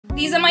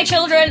These are my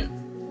children.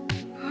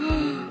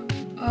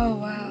 Oh,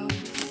 wow.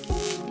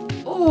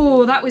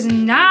 Oh, that was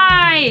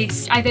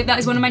nice. I think that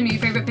is one of my new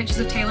favourite pictures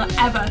of Taylor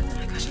ever. Oh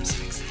my gosh, I'm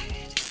so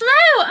excited.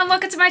 Hello and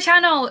welcome to my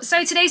channel.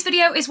 So today's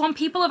video is one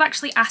people have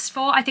actually asked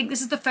for. I think this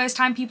is the first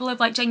time people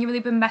have like genuinely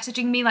been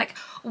messaging me like,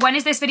 when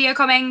is this video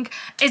coming?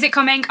 Is it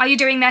coming? Are you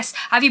doing this?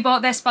 Have you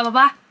bought this? Blah, blah,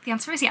 blah. The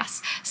answer is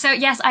yes. So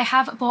yes, I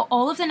have bought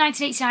all of the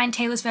 1989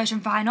 Taylor's version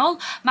vinyl.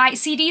 My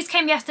CDs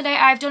came yesterday.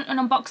 I've done an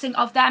unboxing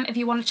of them. If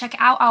you want to check it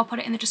out, I'll put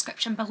it in the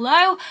description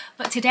below.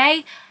 But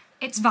today,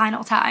 it's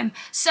vinyl time.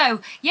 So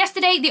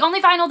yesterday, the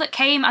only vinyl that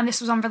came, and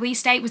this was on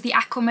release date, was the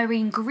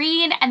Aquamarine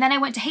Green, and then I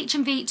went to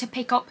H&V to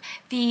pick up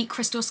the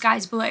Crystal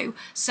Skies Blue.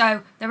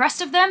 So the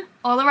rest of them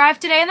all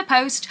arrived today in the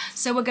post,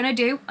 so we're gonna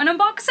do an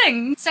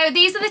unboxing. So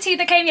these are the two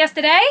that came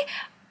yesterday.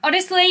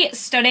 Honestly,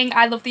 stunning.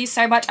 I love these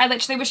so much. I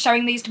literally was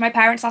showing these to my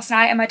parents last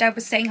night and my dad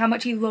was saying how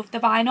much he loved the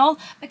vinyl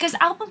because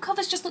album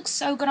covers just look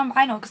so good on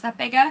vinyl because they're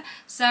bigger.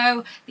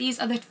 So these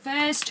are the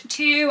first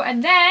two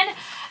and then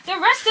the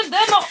rest of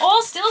them are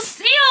all still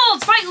sealed.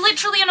 It's quite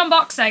literally an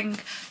unboxing.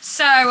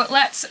 So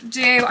let's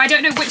do, I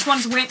don't know which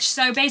one's which.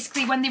 So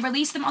basically when they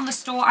released them on the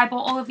store, I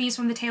bought all of these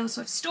from the Taylor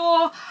Swift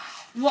store.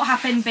 What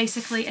happened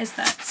basically is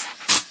that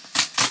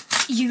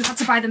you had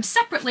to buy them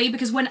separately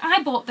because when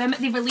I bought them,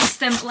 they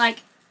released them like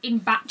in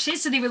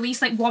batches, so they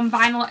released like one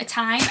vinyl at a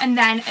time and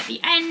then at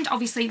the end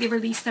obviously they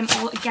released them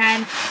all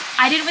again.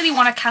 I didn't really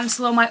want to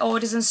cancel all my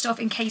orders and stuff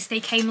in case they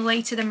came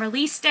later than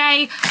release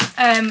day.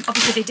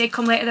 Obviously they did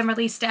come later than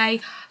release day,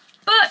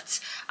 but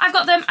I've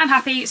got them, I'm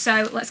happy,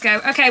 so let's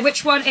go. Okay,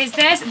 which one is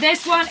this?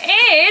 This one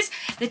is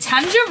the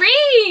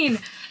Tangerine.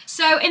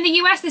 So in the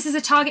US, this is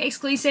a Target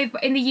exclusive,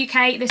 but in the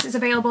UK, this is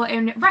available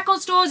in record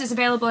stores, it's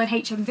available in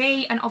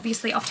H&V, and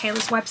obviously off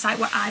Taylor's website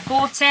where I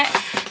bought it.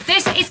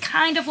 This is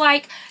kind of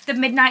like the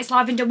Midnight's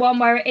Lavender one,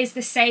 where it is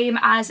the same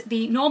as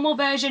the normal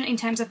version in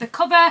terms of the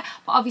cover,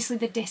 but obviously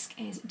the disc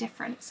is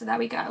different, so there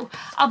we go.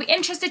 I'll be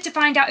interested to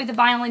find out if the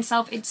vinyl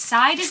itself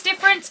inside is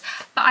different,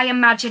 but I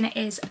imagine it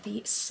is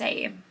the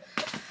same.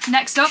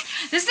 Next up,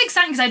 this is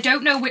exciting because I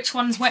don't know which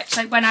one's which,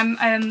 like when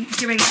I'm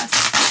doing this.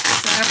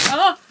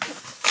 So,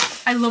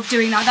 I love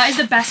doing that. That is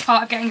the best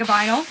part of getting a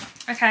vinyl.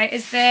 Okay,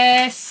 is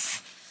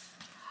this...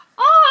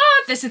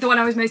 Oh, this is the one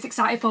I was most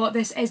excited for.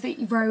 This is the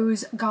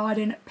Rose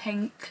Garden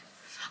Pink.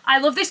 I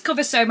love this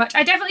cover so much.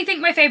 I definitely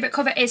think my favourite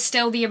cover is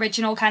still the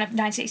original kind of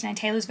 1969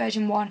 Taylor's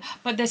version one,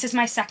 but this is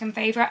my second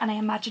favourite and I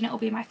imagine it will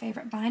be my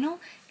favourite vinyl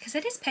because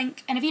it is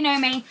pink. And if you know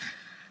me,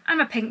 I'm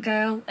a pink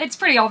girl. It's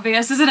pretty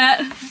obvious, isn't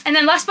it? And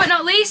then last but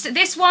not least,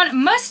 this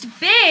one must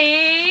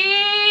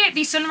be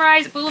the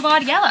Sunrise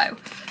Boulevard Yellow.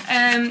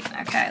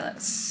 Okay,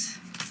 let's...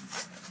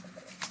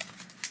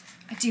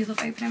 I do love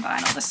opening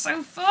vinyl, they're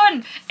so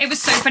fun. It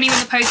was so funny when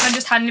the postman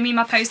just handed me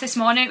my post this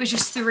morning. It was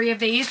just 3 of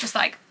these, just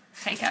like,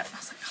 take it. I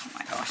was like, oh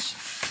my gosh.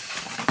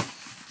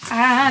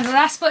 And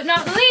last but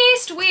not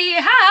least, we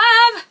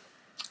have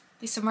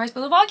the Sunrise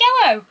Boulevard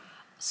Yellow.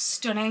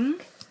 Stunning.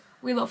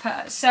 We love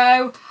her.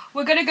 So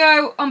we're gonna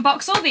go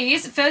unbox all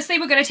these. Firstly,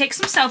 we're gonna take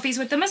some selfies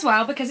with them as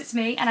well because it's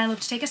me and I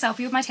love to take a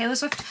selfie with my Taylor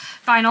Swift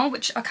vinyl,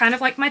 which are kind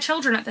of like my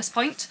children at this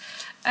point.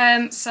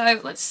 So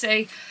let's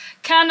see.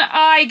 Can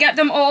I get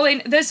them all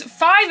in? There's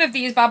 5 of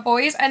these bad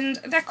boys and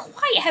they're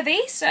quite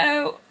heavy,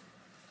 so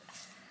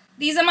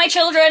these are my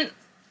children.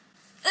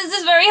 This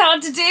is very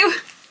hard to do.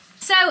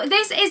 So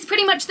this is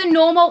pretty much the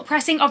normal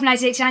pressing of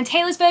 1989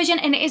 Taylor's version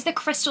and it is the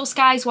Crystal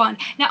Skies one.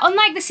 Now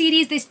unlike the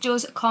CDs, this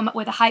does come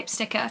with a hype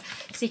sticker.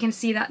 So you can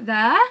see that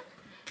there.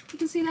 You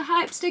can see the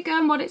hype sticker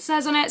and what it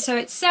says on it. So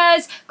it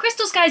says,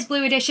 Crystal Skies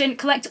Blue Edition,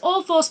 collect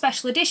all 4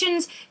 special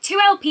editions, 2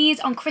 LPs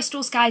on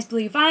Crystal Skies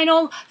Blue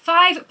vinyl,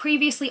 5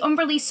 previously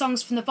unreleased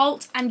songs from the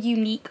vault, and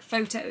unique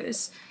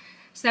photos.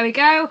 So there we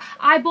go.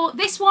 I bought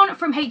this one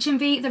from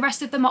H&V, the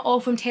rest of them are all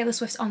from Taylor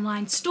Swift's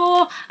online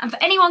store, and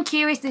for anyone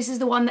curious, this is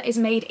the one that is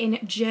made in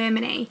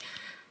Germany.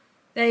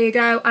 There you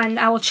go, and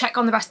I will check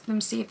on the rest of them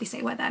to see if they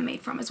say where they're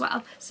made from as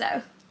well.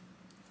 So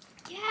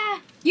yeah.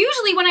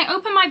 Usually when I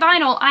open my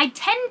vinyl, I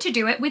tend to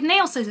do it with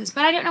nail scissors,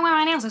 but I don't know where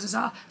my nail scissors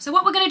are. So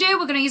what we're going to do,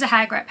 we're going to use a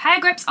hair grip.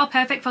 Hair grips are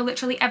perfect for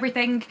literally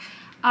everything.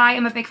 I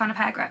am a big fan of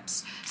hair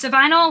grips. So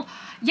vinyl,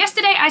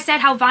 yesterday I said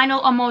how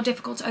vinyl are more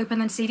difficult to open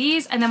than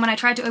CDs, and then when I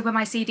tried to open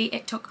my CD,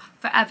 it took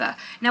forever.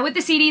 Now with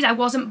the CDs, I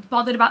wasn't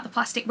bothered about the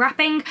plastic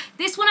wrapping.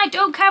 This one I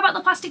don't care about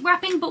the plastic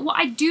wrapping, but what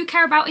I do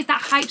care about is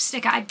that hype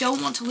sticker. I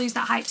don't want to lose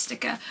that hype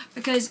sticker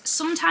because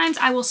sometimes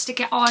I will stick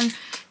it on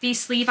the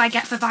sleeve I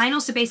get for vinyl.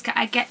 So basically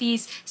I get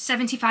these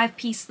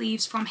 75p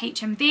sleeves from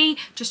H&V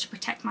just to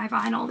protect my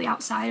vinyl, the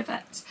outside of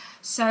it.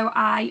 So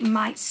I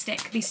might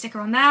stick the sticker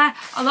on there.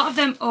 A lot of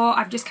them, or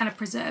I've just kind of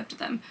preserved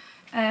them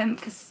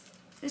because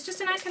it's just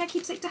a nice kind of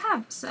keepsake to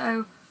have.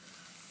 So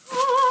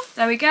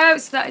there we go.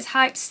 So that is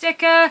hype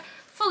sticker,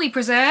 fully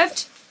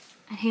preserved.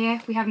 And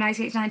here we have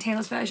 1989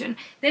 Taylor's version.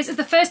 This is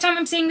the first time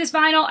I'm seeing this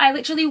vinyl. I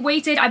literally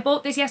waited. I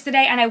bought this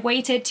yesterday and I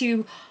waited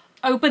to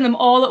open them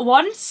all at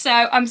once.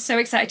 So I'm so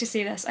excited to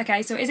see this.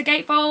 Okay, so it is a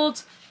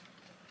gatefold.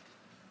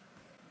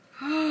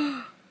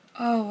 Oh,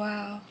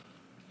 wow.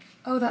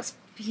 Oh, that's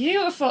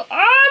Beautiful.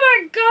 Oh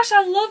my gosh,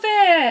 I love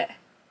it.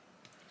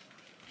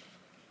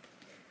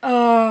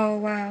 Oh,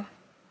 wow.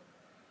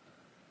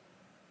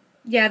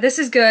 Yeah, this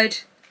is good.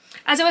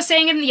 As I was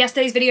saying in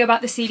yesterday's video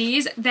about the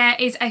CDs, there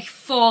is a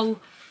full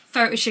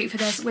photo shoot for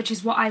this, which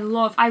is what I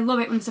love. I love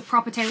it when it's a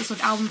proper Taylor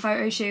Swift album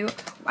photo shoot.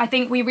 I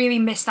think we really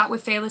missed that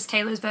with Fearless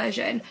Taylor's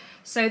version.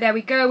 So there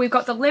we go. We've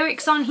got the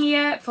lyrics on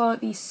here for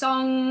these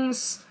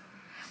songs.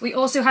 We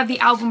also have the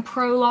album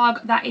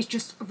prologue that is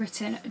just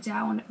written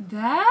down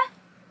there.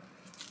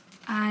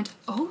 And,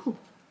 oh.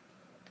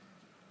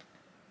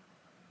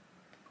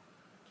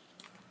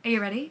 Are you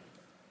ready?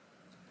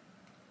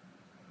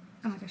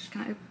 Oh my gosh,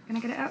 can I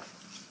get it out?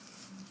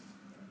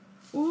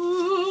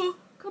 Ooh,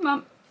 come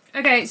on.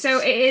 Okay, so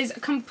it is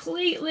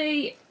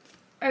completely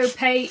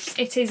opaque.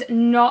 It is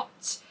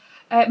not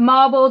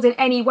marbled in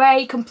any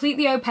way.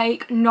 Completely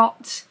opaque,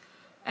 not,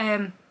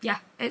 yeah,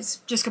 it's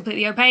just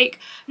completely opaque.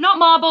 Not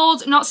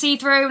marbled, not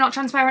see-through, not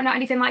transparent, not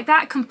anything like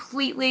that.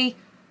 Completely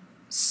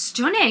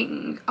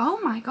stunning. Oh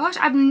my gosh,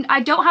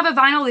 I don't have a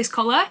vinyl this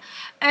colour.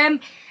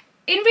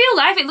 In real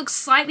life, it looks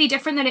slightly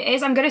different than it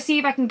is. I'm going to see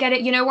if I can get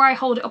it, you know, where I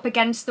hold it up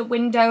against the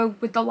window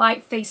with the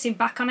light facing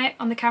back on it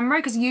on the camera,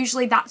 because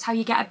usually that's how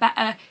you get a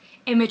better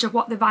image of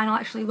what the vinyl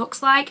actually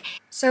looks like.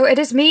 So it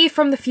is me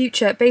from the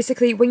future.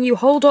 Basically, when you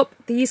hold up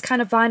these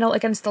kind of vinyl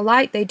against the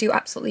light, they do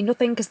absolutely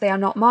nothing because they are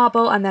not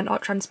marble and they're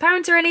not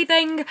transparent or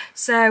anything.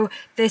 So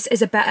this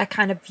is a better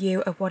kind of view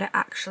of what it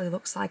actually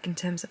looks like in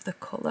terms of the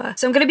colour.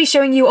 So I'm going to be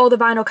showing you all the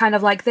vinyl kind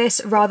of like this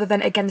rather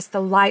than against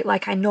the light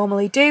like I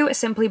normally do,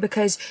 simply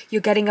because you're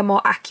getting a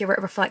more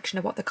accurate reflection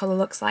of what the colour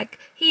looks like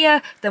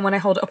here than when I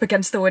hold it up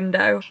against the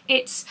window.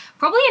 It's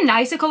probably a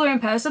nicer colour in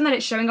person than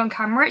it's showing on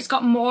camera. It's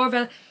got more of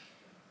a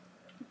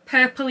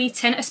purpley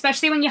tint,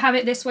 especially when you have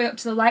it this way up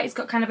to the light. It's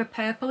got kind of a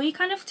purpley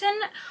kind of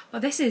tint.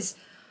 But this is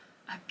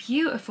a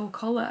beautiful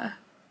colour.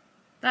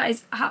 That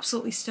is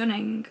absolutely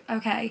stunning.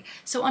 Okay,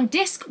 so on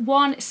disc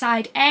 1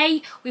 side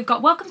A, we've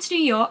got Welcome to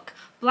New York,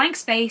 Blank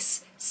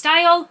Space,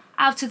 Style,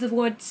 Out of the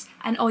Woods,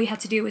 and All You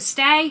Had to Do Was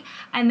Stay.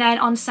 And then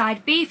on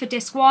side B for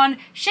disc 1,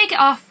 Shake It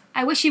Off,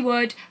 I Wish You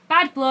Would,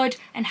 Bad Blood,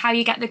 and How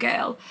You Get the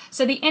Girl.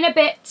 So the inner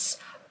bits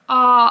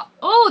are,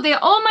 oh,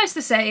 they're almost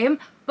the same,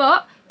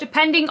 but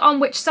depending on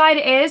which side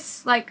it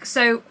is, like,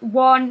 so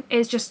 1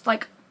 is just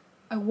like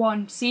a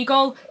 1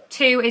 seagull,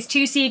 2 is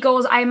 2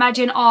 seagulls. I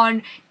imagine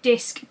on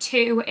disc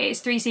 2 it is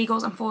 3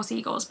 seagulls and 4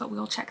 seagulls, but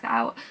we'll check that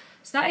out.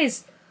 So that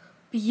is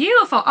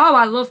beautiful. Oh,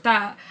 I love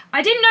that.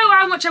 I didn't know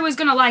how much I was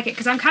gonna like it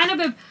because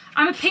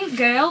I'm a pink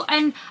girl,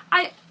 and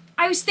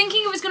I was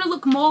thinking it was going to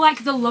look more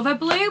like the Lover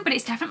Blue, but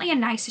it's definitely a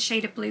nicer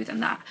shade of blue than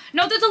that.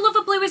 Not that the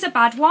Lover Blue is a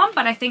bad one,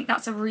 but I think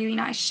that's a really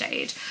nice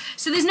shade.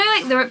 So there's no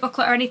like lyric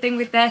booklet or anything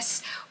with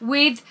this.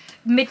 With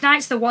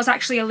Midnights, there was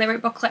actually a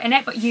lyric booklet in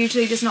it, but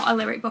usually there's not a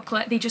lyric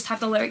booklet. They just have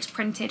the lyrics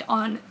printed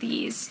on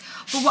these.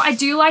 But what I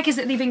do like is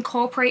that they've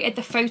incorporated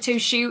the photo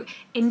shoot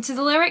into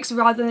the lyrics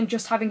rather than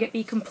just having it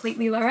be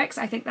completely lyrics.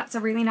 I think that's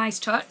a really nice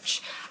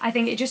touch. I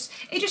think it just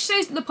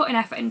shows that they're putting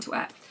effort into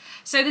it.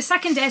 So the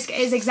second disc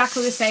is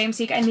exactly the same,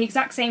 so you're getting the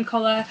exact same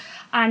colour,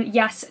 and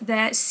yes,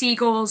 they're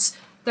seagulls.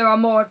 There are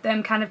more of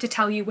them kind of to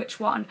tell you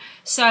which one.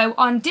 So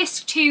on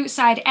disc 2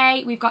 side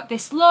A, we've got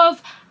This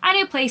Love, I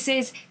Know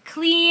Places,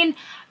 Clean,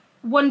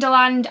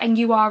 Wonderland, and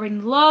You Are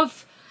In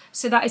Love.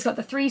 So that has got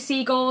the 3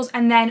 seagulls.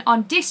 And then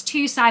on disc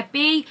 2 side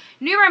B,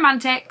 New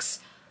Romantics,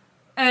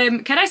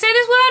 can I say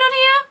this word on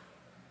here?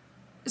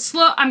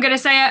 Slut, I'm gonna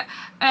say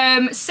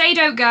it. Say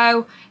Don't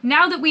Go,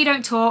 Now That We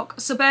Don't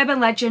Talk, Suburban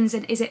Legends,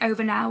 and Is It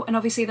Over Now? And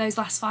obviously those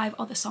last 5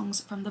 are the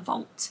songs from the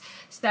vault.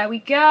 So there we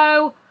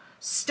go.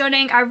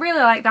 Stunning. I really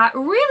like that.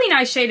 Really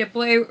nice shade of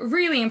blue.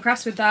 Really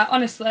impressed with that,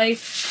 honestly.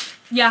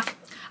 Yeah.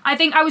 I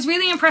think I was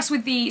really impressed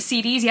with the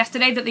CDs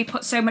yesterday that they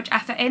put so much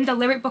effort in. The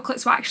lyric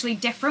booklets were actually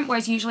different,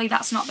 whereas usually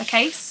that's not the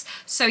case.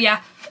 So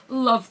yeah,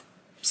 love.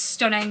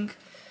 Stunning.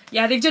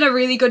 Yeah, they've done a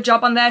really good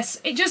job on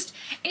this.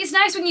 It's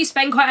nice when you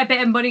spend quite a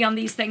bit of money on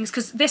these things,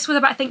 because this was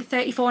about, I think,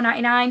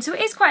 $34.99, so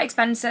it is quite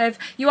expensive.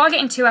 You are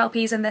getting 2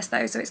 LPs in this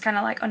though, so it's kind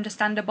of like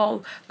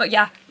understandable. But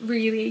yeah,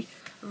 really,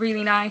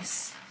 really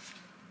nice.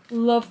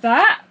 Love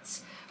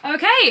that.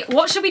 Okay,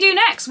 what should we do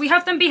next? We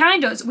have them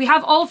behind us. We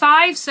have all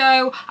 5,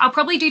 so I'll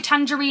probably do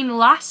Tangerine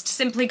last,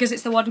 simply because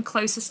it's the one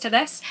closest to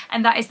this,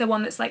 and that is the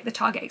one that's like the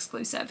Target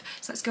exclusive.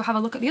 So let's go have a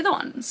look at the other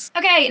ones.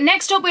 Okay,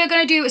 next up we're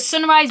going to do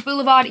Sunrise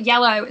Boulevard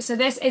Yellow. So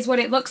this is what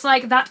it looks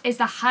like. That is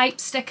the hype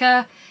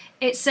sticker.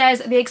 It says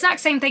the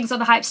exact same things on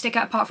the hype sticker,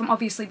 apart from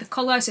obviously the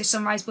colour, so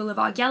Sunrise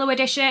Boulevard Yellow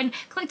Edition,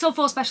 Clicked All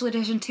 4 Special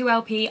Edition, 2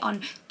 LP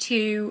on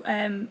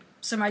 2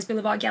 Sunrise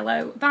Boulevard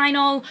Yellow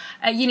vinyl,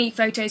 unique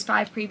photos,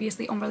 5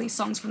 previously unreleased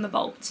songs from the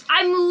vault.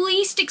 I'm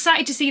least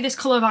excited to see this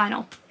colour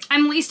vinyl.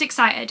 I'm least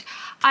excited.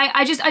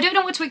 I don't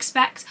know what to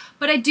expect,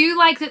 but I do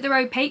like that they're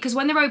opaque, because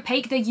when they're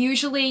opaque they're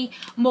usually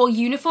more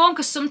uniform,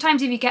 because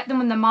sometimes if you get them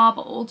when they're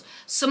marbled,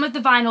 some of the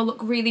vinyl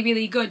look really,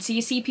 really good. So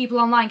you see people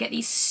online get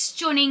these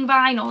stunning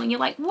vinyl and you're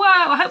like, whoa,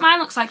 I hope mine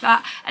looks like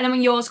that. And then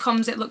when yours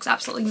comes, it looks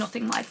absolutely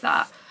nothing like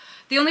that.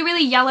 The only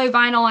really yellow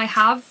vinyl I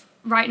have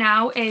right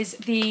now is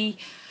the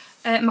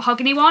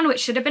mahogany one, which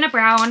should have been a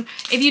brown.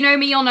 If you know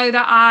me, you'll know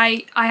that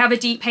I have a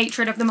deep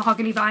hatred of the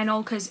mahogany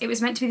vinyl because it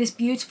was meant to be this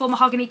beautiful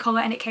mahogany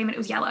colour and it came and it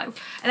was yellow. And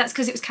that's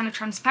because it was kind of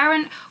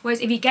transparent,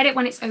 whereas if you get it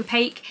when it's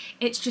opaque,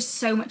 it's just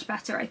so much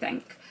better, I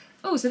think.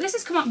 Oh, so this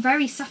has come out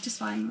very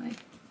satisfyingly.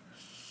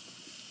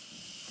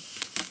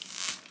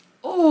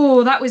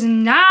 Oh, that was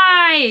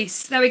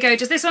nice. There we go.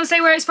 Does this one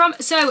say where it's from?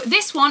 So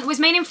this one was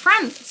made in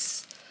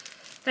France.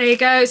 There you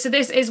go. So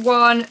this is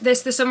one, the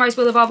Sunrise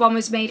Boulevard one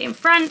was made in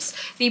France.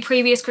 The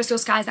previous Crystal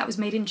Skies, that was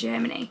made in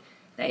Germany.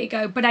 There you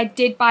go. But I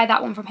did buy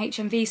that one from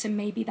HMV, so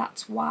maybe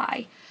that's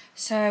why.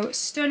 So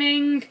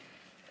stunning.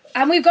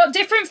 And we've got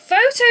different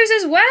photos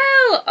as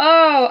well.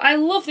 Oh, I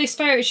love this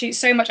photo shoot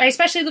so much. I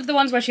especially love the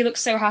ones where she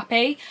looks so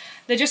happy.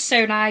 They're just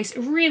so nice.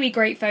 Really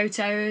great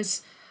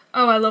photos.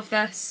 Oh, I love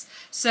this.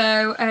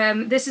 So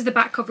this is the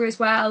back cover as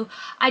well.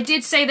 I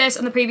did say this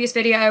on the previous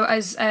video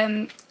as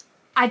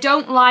I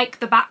don't like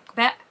the back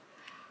bit.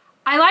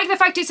 I like the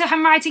fact it's a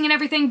handwriting and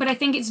everything, but I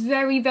think it's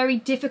very, very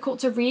difficult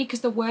to read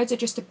because the words are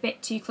just a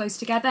bit too close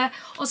together.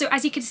 Also,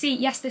 as you can see,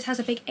 yes, this has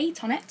a big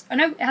 8 on it. Oh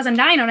no, it has a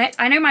 9 on it.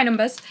 I know my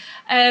numbers.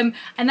 And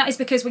that is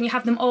because when you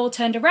have them all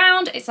turned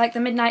around, it's like the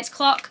midnight's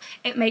clock.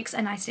 It makes a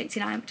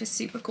 1989, which is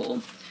super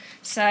cool.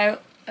 So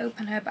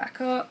open her back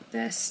up.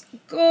 This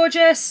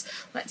gorgeous.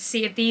 Let's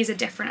see if these are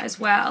different as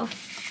well.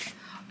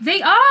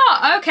 They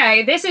are!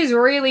 Okay, this is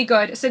really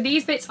good. So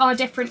these bits are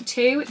different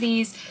too.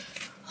 These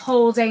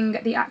holding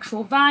the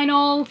actual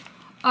vinyl.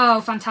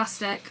 Oh,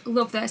 fantastic.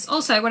 Love this.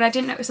 Also, what I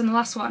didn't notice in the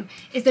last one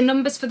is the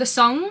numbers for the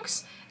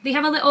songs. They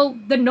have a little,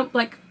 the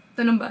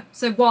number.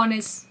 So 1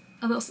 is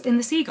a little in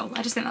the seagull.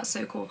 I just think that's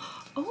so cool.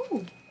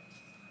 Oh.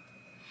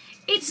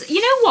 It's,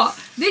 you know what?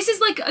 This is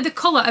like the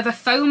colour of a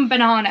foam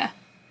banana.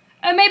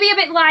 Maybe a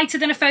bit lighter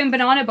than a foam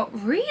banana, but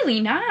really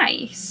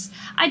nice.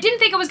 I didn't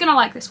think I was going to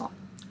like this one.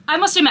 I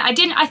must admit, I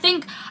didn't. I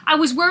think I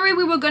was worried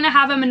we were going to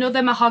have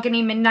another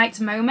Mahogany Midnight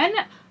moment,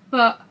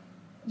 but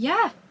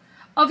yeah.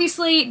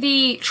 Obviously,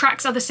 the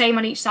tracks are the same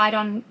on each side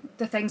on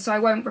the thing, so I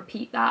won't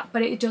repeat that,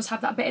 but it does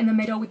have that bit in the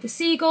middle with the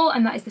seagull,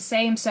 and that is the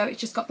same, so it's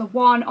just got the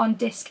 1 on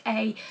disc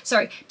A,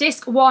 sorry,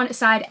 disc 1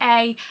 side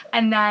A,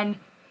 and then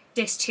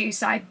disc 2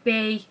 side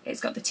B.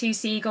 It's got the 2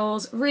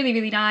 seagulls, really,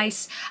 really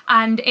nice,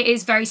 and it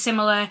is very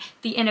similar,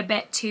 the inner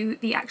bit, to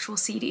the actual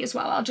CD as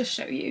well. I'll just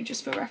show you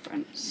just for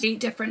reference. The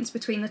difference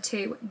between the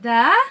two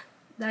there.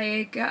 There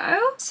you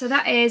go. So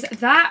that is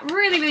that.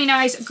 Really, really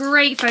nice.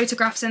 Great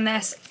photographs in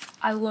this.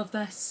 I love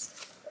this.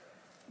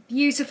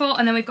 Beautiful.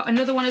 And then we've got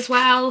another one as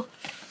well.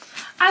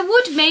 I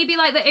would maybe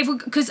like that,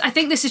 because I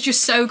think this is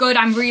just so good.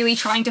 I'm really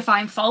trying to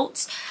find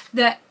faults.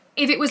 That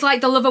if it was like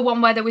the Lover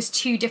one where there was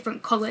 2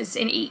 different colours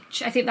in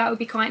each, I think that would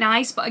be quite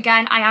nice. But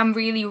again, I am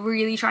really,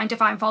 really trying to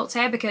find faults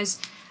here because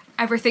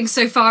everything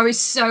so far is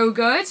so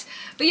good.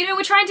 But you know,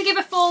 we're trying to give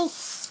a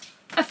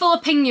full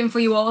opinion for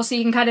you all, so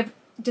you can kind of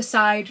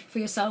decide for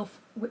yourself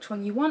which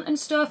one you want and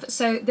stuff.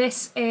 So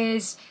this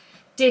is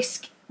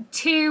disc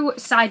 2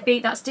 side B,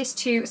 that's disc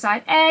 2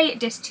 side A,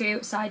 disc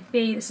 2 side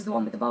B. This is the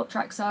one with the bolt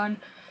tracks on.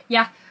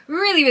 Yeah,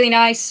 really, really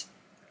nice.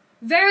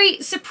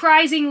 Very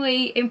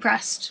surprisingly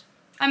impressed.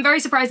 I'm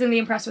very surprisingly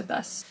impressed with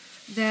this.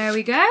 There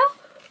we go.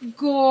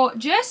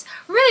 Gorgeous.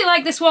 Really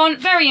like this one.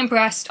 Very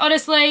impressed.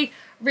 Honestly,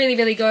 really,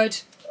 really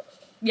good.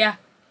 Yeah.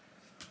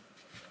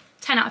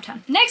 10 out of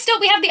 10. Next up,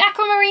 we have the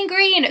Aquamarine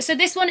Green. So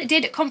this one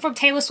did come from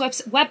Taylor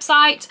Swift's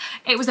website.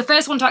 It was the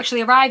first one to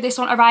actually arrive. This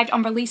one arrived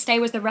on release day,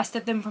 was the rest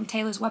of them from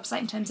Taylor's website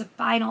in terms of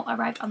vinyl.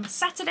 Arrived on the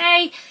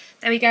Saturday.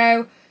 There we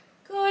go.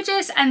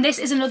 Gorgeous. And this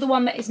is another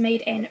one that is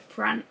made in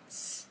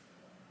France.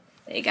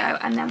 There you go.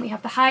 And then we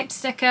have the hype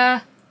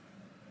sticker.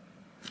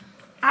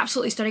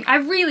 Absolutely stunning. I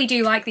really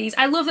do like these.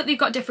 I love that they've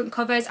got different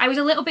covers. I was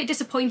a little bit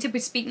disappointed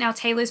with Speak Now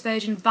Taylor's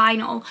version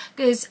vinyl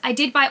because I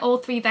did buy all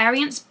 3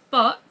 variants,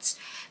 but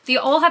they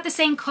all had the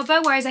same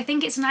cover, whereas I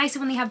think it's nicer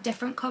when they have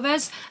different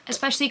covers,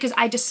 especially because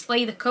I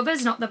display the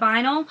covers, not the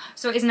vinyl.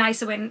 So it is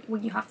nicer when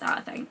you have that,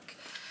 I think.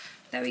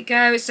 There we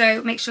go.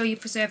 So make sure you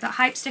preserve that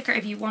hype sticker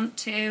if you want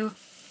to.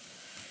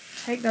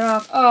 Take that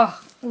off.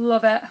 Oh,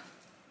 love it.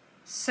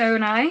 So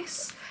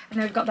nice. And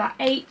then we've got that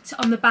 8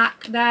 on the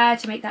back there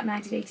to make that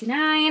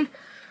 1989.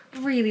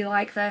 Really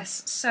like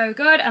this. So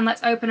good. And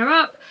let's open her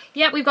up.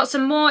 Yep, we've got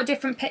some more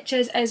different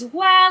pictures as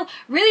well.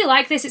 Really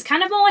like this. It's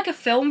kind of more like a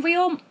film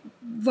reel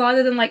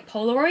rather than like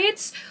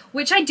Polaroids,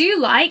 which I do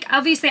like.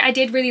 Obviously, I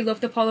did really love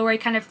the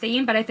Polaroid kind of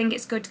theme, but I think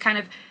it's good to kind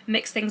of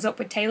mix things up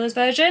with Taylor's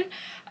version.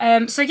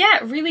 So yeah,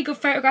 really good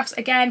photographs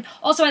again.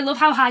 Also, I love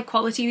how high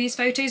quality these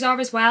photos are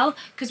as well,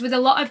 because with a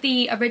lot of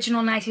the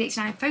original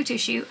 1989 photo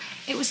shoot,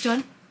 it was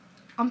done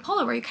on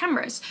Polaroid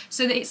cameras,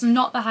 so that it's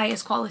not the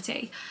highest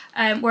quality,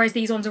 whereas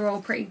these ones are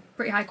all pretty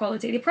high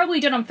quality. They're probably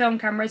done on film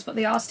cameras, but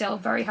they are still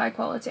very high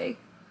quality.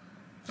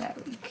 There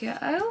we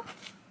go.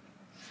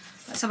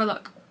 Let's have a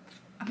look.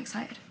 I'm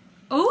excited.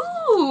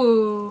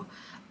 Oh,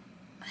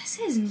 this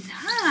is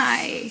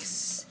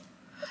nice.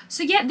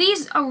 So yeah,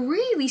 these are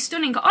really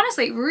stunning.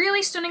 Honestly,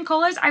 really stunning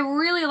colours. I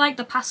really like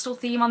the pastel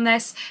theme on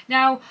this.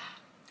 Now,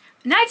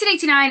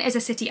 1989 is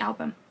a city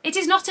album. It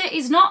is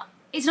not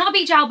It's not a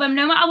beach album.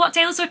 No matter what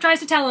Taylor Swift tries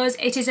to tell us,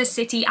 it is a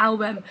city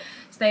album.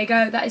 So there you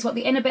go. That is what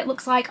the inner bit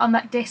looks like on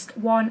that disc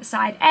 1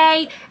 side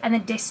A and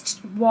then disc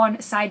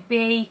 1 side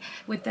B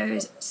with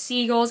those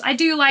seagulls. I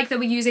do like that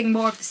we're using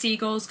more of the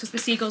seagulls because the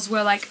seagulls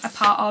were like a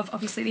part of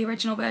obviously the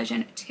original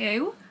version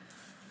too.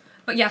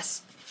 But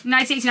yes,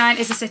 1989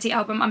 is a city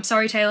album. I'm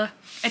sorry, Taylor.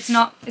 It's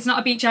not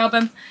a beach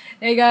album.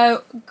 There you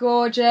go.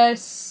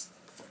 Gorgeous.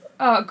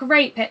 Oh,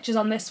 great pictures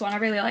on this one. I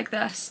really like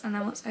this. And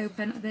then let's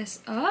open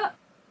this up.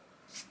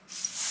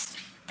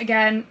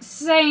 Again,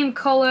 same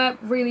colour,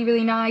 really,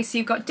 really nice. So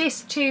you've got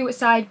disc 2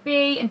 side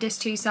B and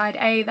disc 2 side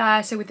A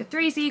there. So with the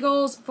 3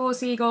 seagulls, 4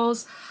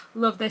 seagulls.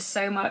 Love this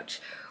so much.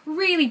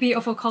 Really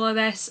beautiful colour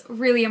this.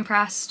 Really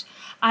impressed.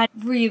 And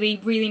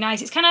really, really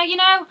nice. It's kind of, you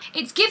know,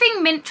 it's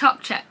giving mint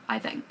chocolate chip, I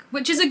think.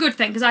 Which is a good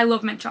thing because I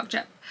love mint chocolate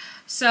chip.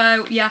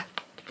 So yeah,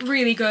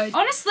 really good.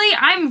 Honestly,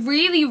 I'm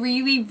really,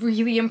 really,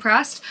 really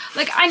impressed.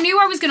 Like, I knew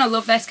I was going to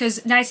love this because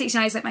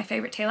 1989 is like my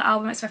favourite Taylor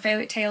album. It's my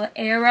favourite Taylor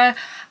era.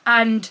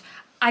 And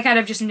I kind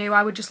of just knew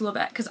I would just love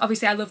it because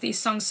obviously I love these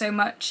songs so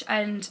much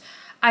and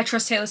I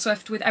trust Taylor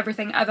Swift with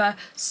everything ever.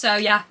 So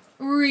yeah,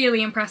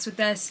 really impressed with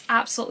this.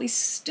 Absolutely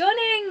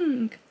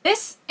stunning.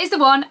 This is the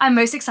one I'm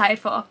most excited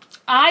for.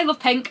 I love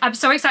pink. I'm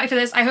so excited for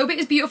this. I hope it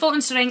is beautiful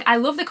and stunning. I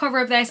love the cover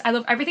of this. I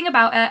love everything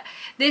about it.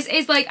 This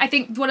is like, I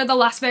think, one of the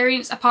last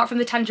variants apart from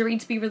the Tangerine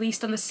to be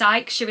released on the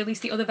site. She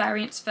released the other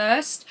variants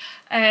first.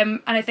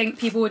 And I think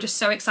people were just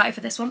so excited for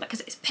this one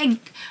because it's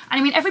pink.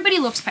 And I mean, everybody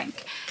loves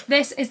pink.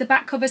 This is the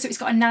back cover, so it's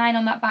got a 9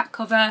 on that back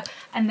cover.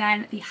 And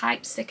then the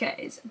hype sticker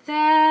is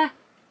there.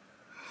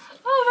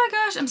 Oh my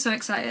gosh, I'm so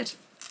excited.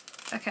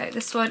 Okay,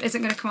 this one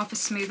isn't going to come off as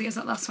smoothly as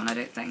that last one, I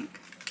don't think.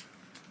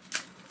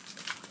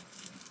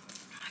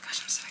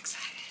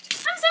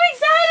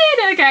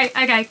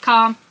 Okay,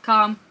 calm.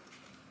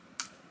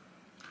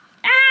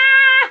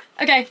 Ah!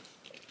 Okay.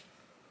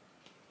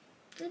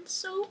 It's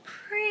so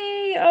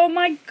pretty. Oh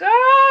my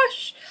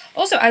gosh.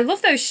 Also, I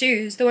love those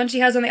shoes. The one she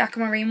has on the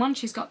Aquamarine one,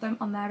 she's got them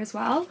on there as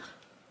well.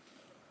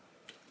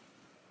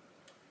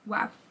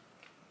 Wow.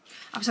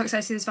 I'm so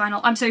excited to see this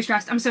vinyl. I'm so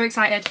stressed. I'm so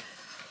excited.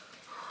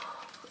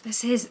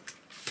 This is...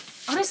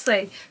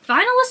 Honestly,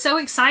 vinyl is so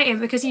exciting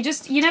because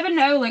you never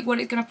know like what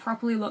it's going to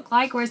properly look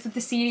like, whereas with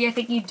the CD I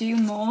think you do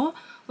more,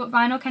 but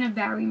vinyl kind of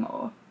vary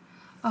more.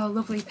 Oh,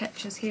 lovely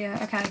pictures here.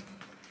 Okay. Are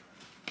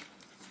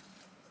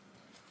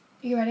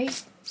you ready?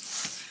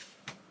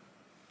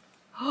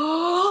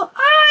 Oh,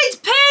 it's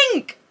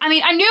pink! I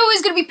mean, I knew it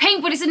was going to be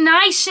pink, but it's a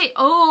nice shade.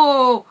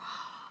 Oh,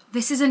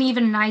 this is an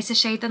even nicer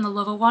shade than the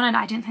Lover one, and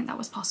I didn't think that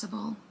was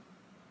possible.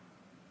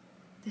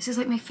 This is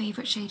like my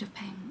favourite shade of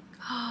pink.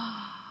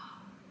 Oh,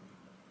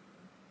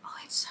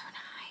 it's so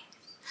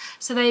nice.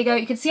 So there you go.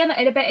 You can see on the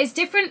inner bit it's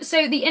different.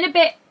 So the inner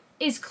bit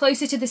is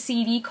closer to the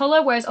CD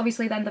colour, whereas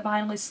obviously then the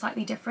vinyl is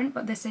slightly different,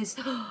 but this is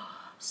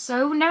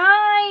so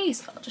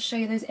nice. I'll just show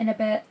you those inner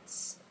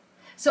bits.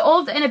 So all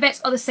of the inner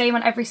bits are the same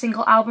on every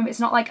single album. It's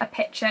not like a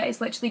picture.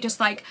 It's literally just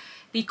like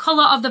the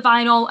colour of the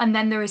vinyl and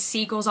then there is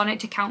seagulls on it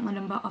to count the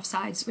number of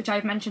sides, which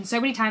I've mentioned so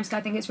many times because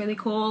I think it's really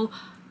cool.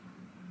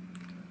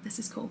 This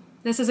is cool.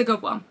 This is a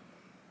good one.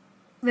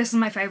 This is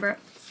my favourite.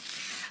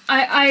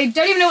 I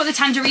don't even know what the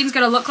Tangerine's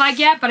going to look like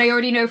yet, but I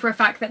already know for a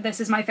fact that this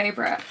is my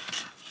favourite.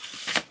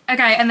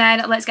 Okay, and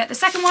then let's get the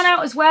second one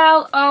out as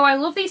well. Oh, I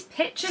love these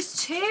pictures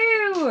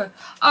too.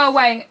 Oh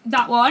wait,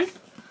 that one.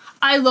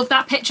 I love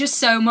that picture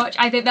so much.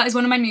 I think that is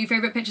one of my new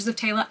favourite pictures of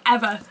Taylor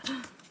ever.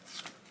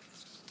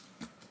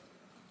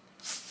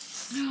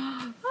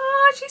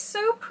 Oh, she's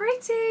so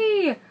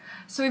pretty.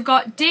 So we've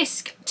got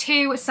disc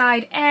 2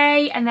 side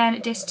A and then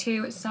disc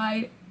 2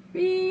 side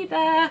B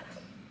there.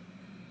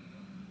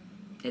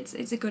 It's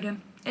a good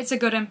one. It's a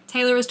good one.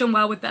 Taylor has done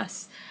well with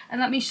this. And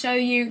let me show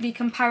you the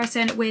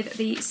comparison with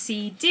the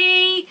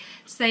CD.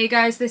 So there you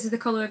go. So this is the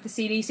colour of the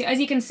CD. So as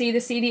you can see, the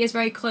CD is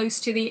very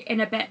close to the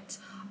inner bit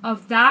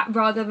of that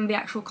rather than the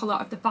actual colour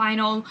of the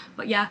vinyl.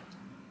 But yeah,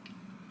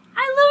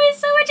 I love it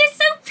so much. It's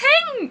so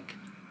pink.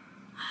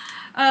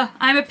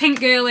 I'm a pink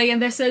girly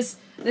and this has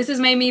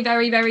made me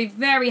very, very,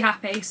 very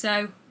happy.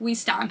 So we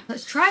stand.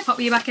 Let's try pop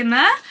you back in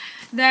there.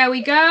 There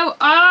we go.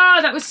 Oh,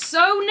 that was so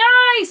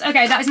nice.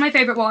 Okay, that is my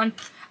favourite one.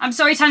 I'm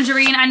sorry,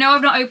 Tangerine. I know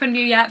I've not opened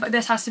you yet, but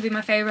this has to be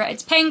my favourite.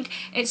 It's pink,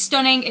 it's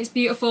stunning, it's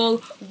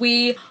beautiful.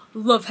 We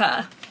love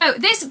her. Oh,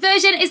 this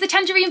version is the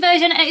Tangerine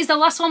version. It is the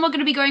last one we're going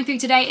to be going through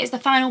today. It's the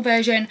final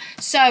version.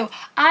 So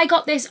I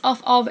got this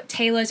off of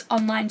Taylor's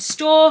online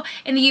store.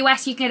 In the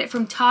US, you can get it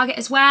from Target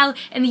as well.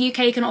 In the UK,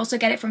 you can also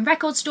get it from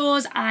record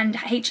stores and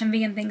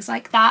HMV and things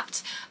like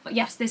that. But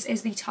yes, this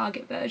is the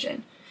Target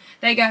version.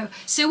 There you go.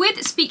 So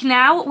with Speak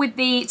Now, with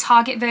the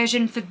Target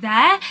version for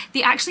there,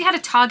 they actually had a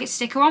Target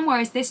sticker on,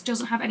 whereas this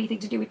doesn't have anything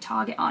to do with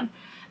Target on,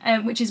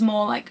 which is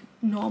more like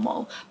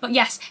normal. But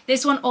yes,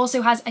 this one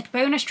also has a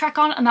bonus track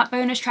on, and that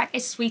bonus track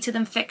is Sweeter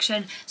Than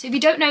Fiction. So if you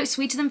don't know,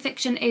 Sweeter Than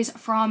Fiction is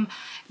from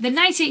the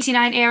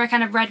 1989 era,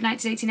 kind of red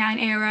 1989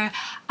 era,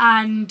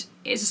 and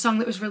it's a song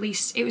that was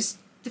released. It was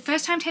the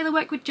first time Taylor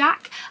worked with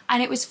Jack,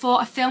 and it was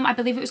for a film, I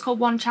believe it was called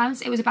One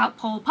Chance. It was about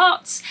Paul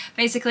Potts,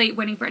 basically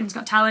winning Britain's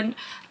Got Talent,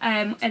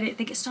 and I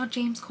think it starred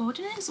James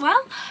Corden as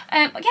well.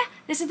 But yeah,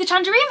 this is the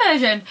Tangerine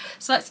version.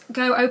 So let's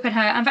go open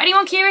her. And for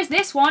anyone curious,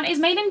 this one is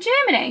made in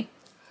Germany.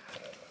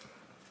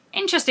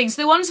 Interesting.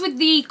 So the ones with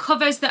the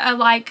covers that are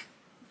like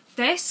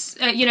this,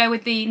 you know,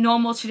 with the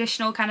normal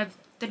traditional kind of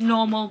the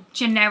normal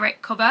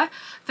generic cover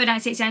for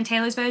 1989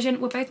 Taylor's version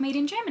were both made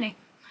in Germany.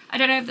 I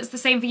don't know if that's the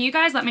same for you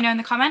guys. Let me know in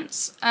the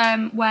comments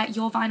where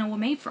your vinyl were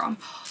made from.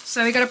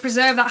 So we got to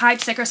preserve that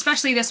hype sticker,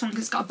 especially this one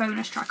because it's got a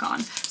bonus track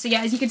on. So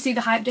yeah, as you can see,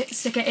 the hype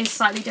sticker is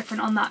slightly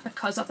different on that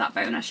because of that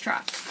bonus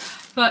track.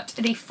 But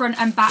the front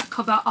and back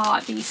cover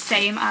are the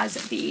same as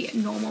the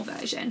normal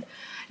version.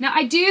 Now,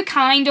 I do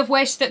kind of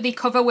wish that the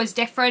cover was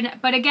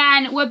different, but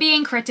again, we're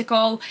being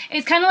critical.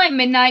 It's kind of like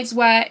Midnight's,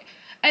 where,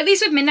 at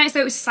least with Midnight's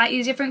though, it was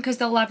slightly different because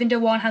the lavender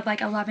one had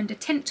like a lavender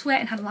tint to it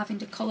and had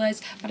lavender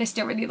colours, but I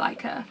still really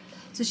like her.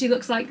 So she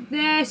looks like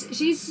this.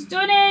 She's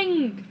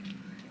stunning!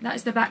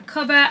 That's the back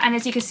cover, and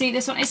as you can see,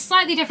 this one is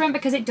slightly different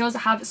because it does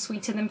have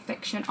Sweeter Than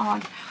Fiction on.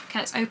 Okay,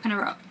 let's open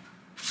her up.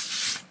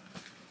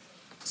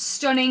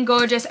 Stunning,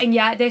 gorgeous, and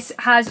yeah, this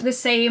has the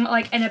same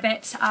like inner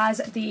bits as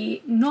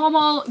the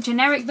normal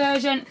generic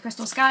version, the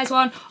Crystal Skies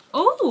one.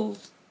 Oh,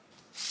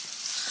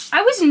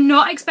 I was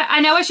not I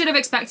know I should have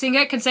expecting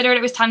it considering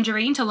it was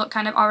Tangerine to look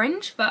kind of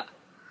orange, but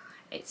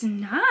it's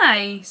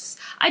nice.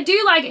 I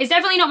do like it. It's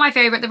definitely not my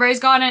favourite. The Rose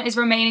Garden is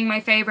remaining my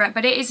favourite,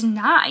 but it is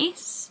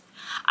nice.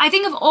 I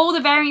think of all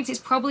the variants, it's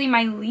probably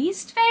my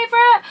least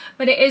favourite,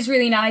 but it is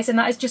really nice, and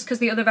that is just because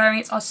the other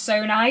variants are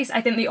so nice.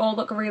 I think they all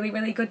look really,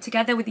 really good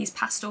together with these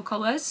pastel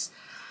colours.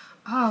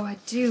 Oh, I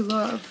do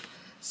love.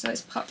 So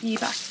let's pop you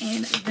back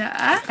in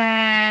there.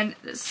 And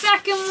the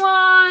second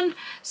one.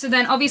 So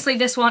then obviously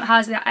this one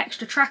has that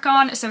extra track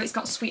on, so it's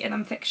got Sweeter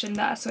Than Fiction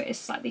there, so it is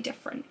slightly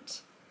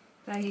different.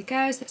 There you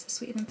go, so that's the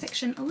Sweeter Than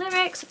Fiction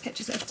lyrics,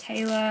 pictures of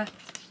Taylor.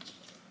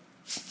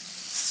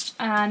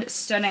 And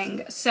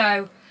stunning.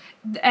 So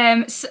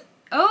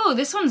oh,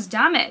 this one's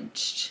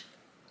damaged.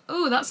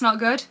 Oh, that's not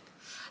good.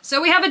 So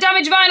we have a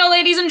damaged vinyl,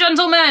 ladies and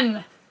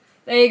gentlemen.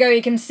 There you go,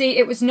 you can see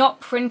it was not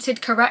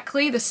printed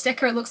correctly. The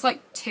sticker, it looks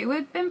like 2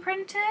 had been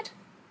printed,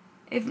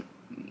 if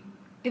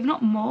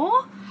not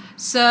more.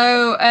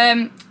 So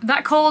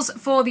that calls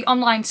for the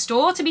online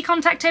store to be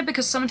contacted,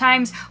 because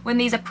sometimes when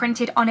these are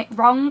printed on it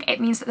wrong, it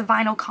means that the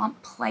vinyl can't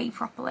play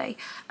properly,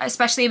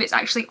 especially if it's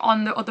actually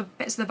on the other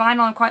bits of the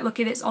vinyl. I'm quite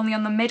lucky that it's only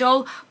on the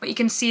middle, but you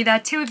can see there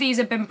 2 of these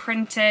have been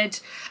printed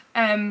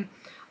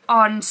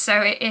on,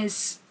 so it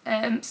is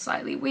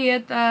slightly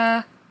weird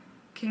there.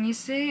 Can you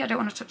see? I don't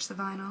want to touch the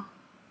vinyl.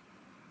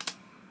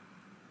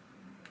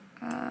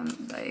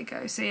 There you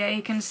go. So yeah,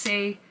 you can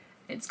see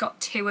it's got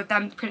 2 of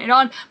them printed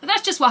on, but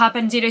that's just what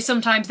happens, you know,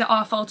 sometimes there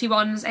are faulty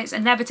ones, it's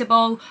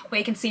inevitable, but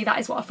you can see that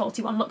is what a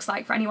faulty one looks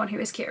like for anyone who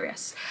is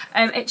curious.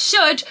 It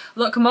should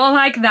look more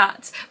like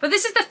that, but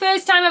this is the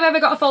first time I've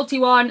ever got a faulty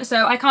one,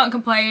 so I can't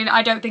complain.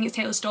 I don't think it's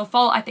Taylor's store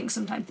fault. I think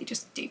sometimes they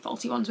just do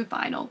faulty ones with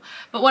vinyl.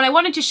 But what I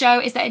wanted to show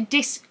is that in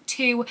disc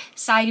 2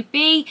 side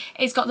B,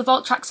 it's got the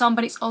vault tracks on,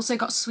 but it's also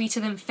got Sweeter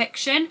Than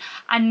Fiction,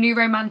 and New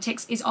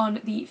Romantics is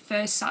on the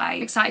first side.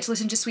 I'm excited to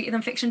listen to Sweeter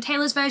Than Fiction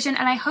Taylor's version,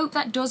 and I hope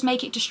that does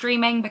make it to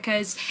streaming,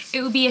 because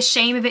it would be a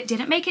shame if it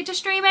didn't make it to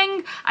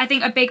streaming. I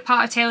think a big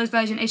part of Taylor's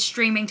version is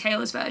streaming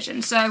Taylor's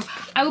version, so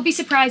I would be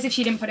surprised if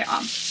she didn't put it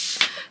on.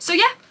 So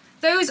yeah,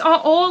 those are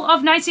all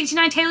of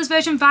 1989 Taylor's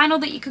version vinyl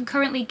that you can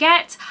currently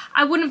get.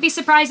 I wouldn't be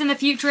surprised in the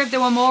future if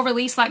there were more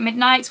released like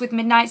Midnight's. With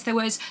Midnight's there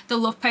was the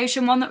Love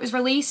Potion one that was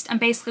released, and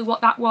basically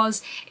what that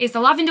was is the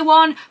lavender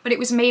one, but it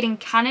was made in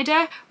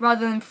Canada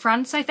rather than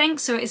France, I think,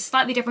 so it is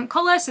slightly different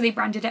colour, so they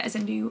branded it as a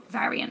new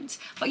variant.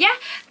 But yeah,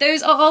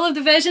 those are all of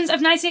the versions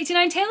of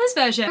 1989 Taylor's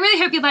version. I really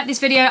hope you liked this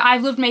video.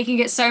 I've loved making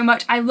it so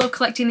much. I love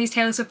collecting these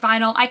Taylors with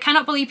vinyl. I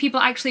cannot believe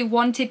people actually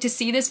wanted to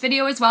see this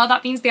video as well.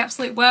 That means the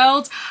absolute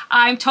world.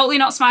 I'm totally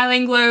not smiling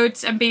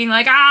loads and being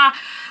like, ah,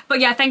 but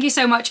yeah, thank you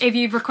so much if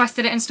you've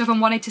requested it and stuff and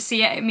wanted to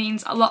see it. It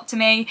means a lot to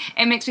me.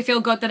 It makes me feel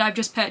good that I've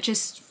just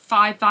purchased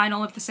 5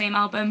 vinyl of the same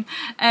album.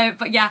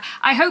 But yeah,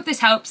 I hope this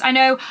helps. I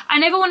know I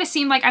never want to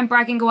seem like I'm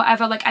bragging or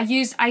whatever. Like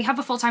I have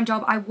a full-time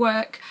job. I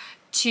work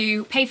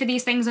to pay for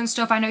these things and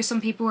stuff. I know some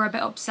people were a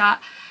bit upset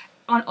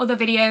on other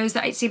videos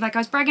that it seemed like I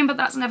was bragging, but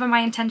that's never my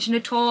intention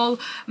at all.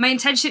 My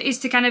intention is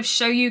to kind of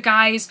show you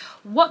guys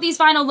what these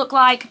vinyl look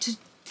like, to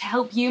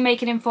help you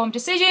make an informed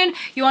decision.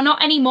 You are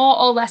not any more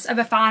or less of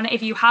a fan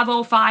if you have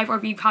all 5 or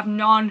if you have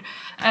none.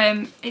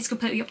 It's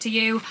completely up to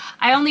you.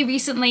 I only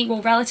recently,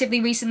 well,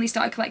 relatively recently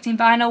started collecting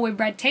vinyl with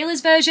Red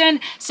Taylor's version,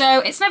 so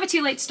it's never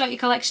too late to start your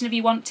collection if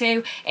you want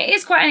to. It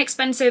is quite an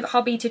expensive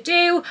hobby to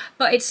do,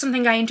 but it's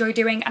something I enjoy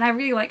doing, and I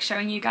really like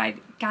showing you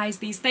guys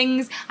these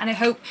things, and I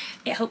hope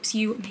it helps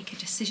you make a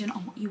decision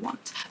on what you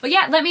want. But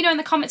yeah, let me know in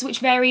the comments which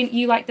variant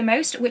you like the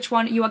most, which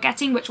one you are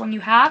getting, which one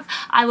you have.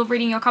 I love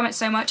reading your comments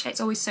so much. It's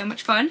always so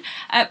much fun.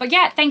 But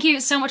yeah, thank you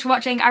so much for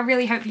watching. I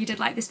really hope you did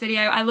like this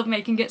video. I love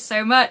making it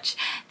so much.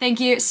 Thank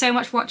you so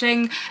much for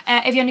watching.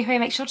 If you're new here,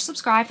 make sure to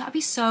subscribe. That'd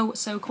be so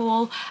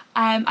cool.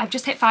 I've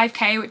just hit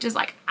 5k, which is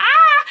like,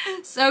 ah!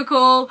 So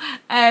cool.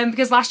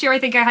 Because last year I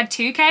think I had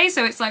 2K,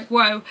 so it's like,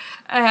 whoa.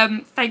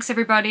 Thanks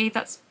everybody,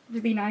 that's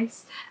really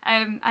nice.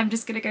 I'm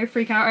just gonna go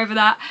freak out over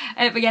that.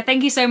 But yeah,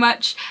 thank you so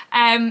much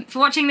for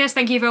watching this.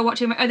 Thank you for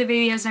watching my other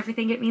videos and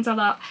everything. It means a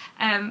lot.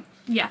 And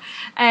yeah,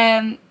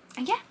 I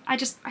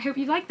hope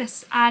you like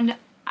this. And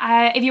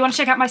if you want to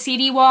check out my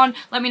CD one,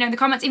 let me know in the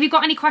comments. If you've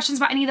got any questions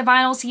about any of the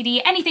vinyl,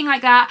 CD, anything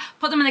like that,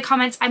 put them in the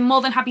comments. I'm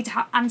more than happy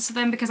to answer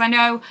them, because I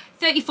know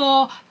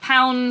 £34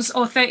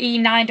 or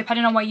 $39,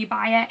 depending on where you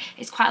buy it,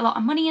 is quite a lot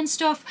of money and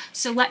stuff.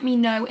 So let me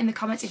know in the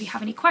comments if you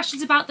have any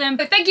questions about them.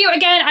 But thank you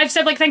again. I've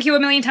said like thank you a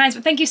million times,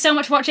 but thank you so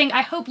much for watching.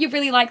 I hope you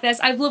really like this.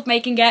 I've loved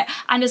making it.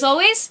 And as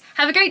always,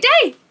 have a great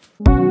day.